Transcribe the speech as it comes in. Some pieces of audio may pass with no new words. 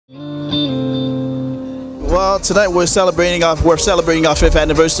tonight we're celebrating our 5th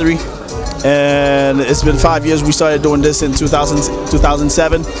anniversary, and it's been 5 years. We started doing this in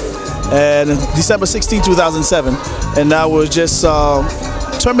 2007, and December 16, 2007, and now we're just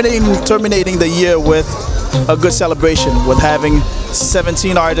terminating the year with a good celebration, with having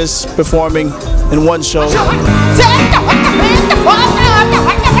 17 artists performing in one show.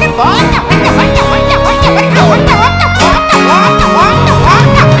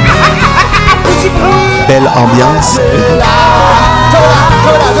 Belle ambiance.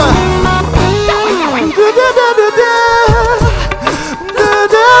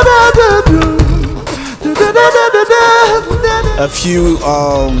 A few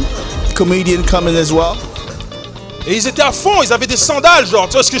comedians coming as well. Et ils étaient à fond, ils avaient des sandales, genre,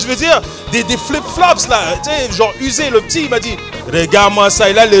 tu vois ce que je veux dire? Des flip-flops là, tu sais, genre usé. Le petit, il m'a dit, regarde-moi ça,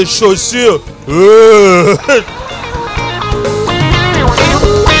 il a les chaussures.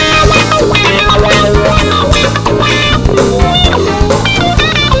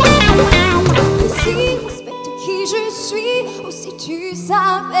 Qui je suis, ou si tu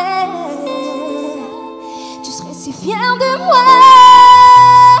savais, tu serais si fier de moi.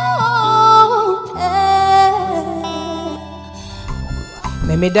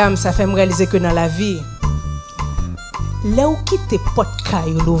 Mais mesdames, ça fait me réaliser que dans la vie, là où quitte pot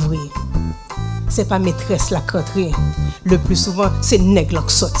caille l'ouvrir, c'est pas maîtresse la rentrée. Le plus souvent, c'est nègre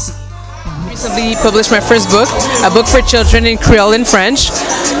qui sorti. Recently published my first book, a book for children in Creole and French.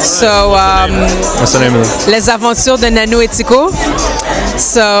 So, What's the name of it? Les Aventures de Nano et Tico.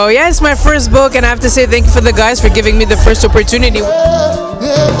 So, yeah, it's my first book, and I have to say thank you for the guys for giving me the first opportunity.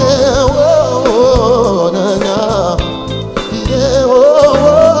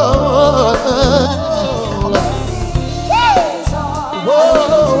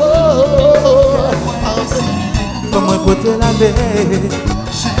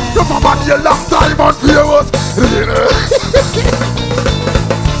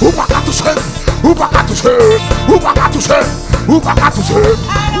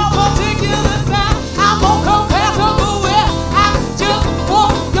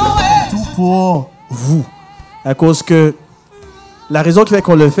 Tout pour vous. À cause que la raison qui fait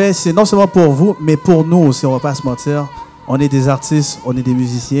qu'on le fait, c'est non seulement pour vous, mais pour nous aussi, on va pas se mentir. On est des artistes, on est des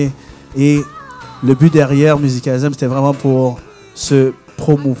musiciens. Et le but derrière Musicalizm, c'était vraiment pour se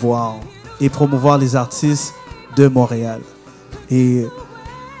promouvoir et promouvoir les artistes de Montréal. Et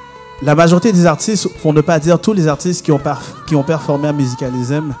la majorité des artistes, pour ne pas dire tous les artistes qui ont performé à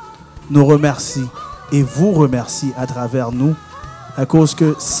Musicalizm, nous remercient et vous remercient à travers nous, à cause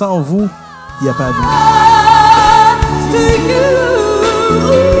que sans vous, il n'y a pas nous.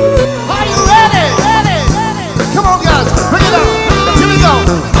 Are you ready? Come on, guys, bring it on. Here we go.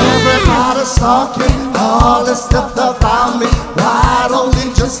 Everybody's talking all this stuff about me. Why don't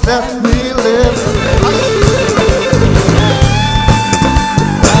you just let me live?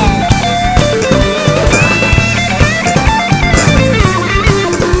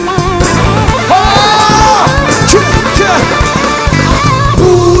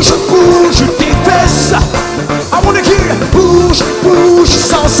 Bouge, bouge tes fesses. I wanna hear bouge, bouge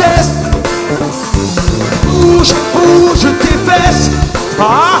sans cesse. Bouge, bouge tes fesses.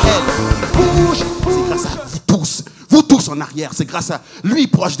 Ah, bouge. C'est grâce à vous tous en arrière. C'est grâce à lui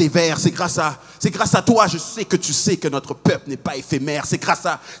proche des verts. C'est grâce à toi. Je sais que tu sais que notre peuple n'est pas éphémère. C'est grâce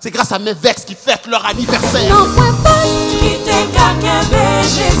à mes vex qui fêtent leur anniversaire. Non, point pas qui t'est qu'un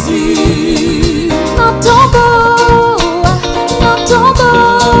Jésus. Non, tombeau, non,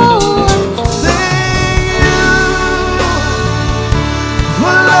 tombeau.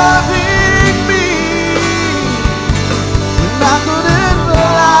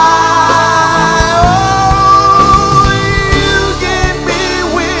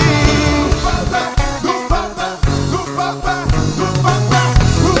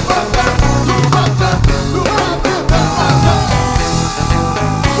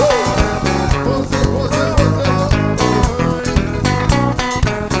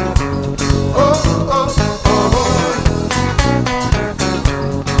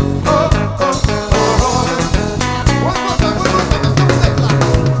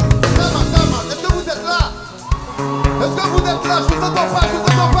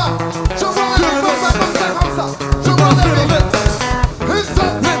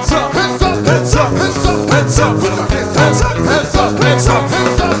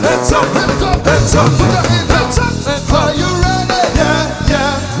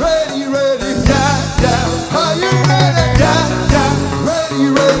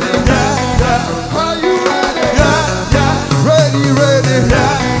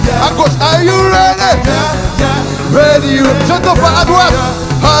 Ready, ready.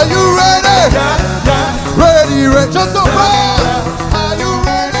 Je te prie.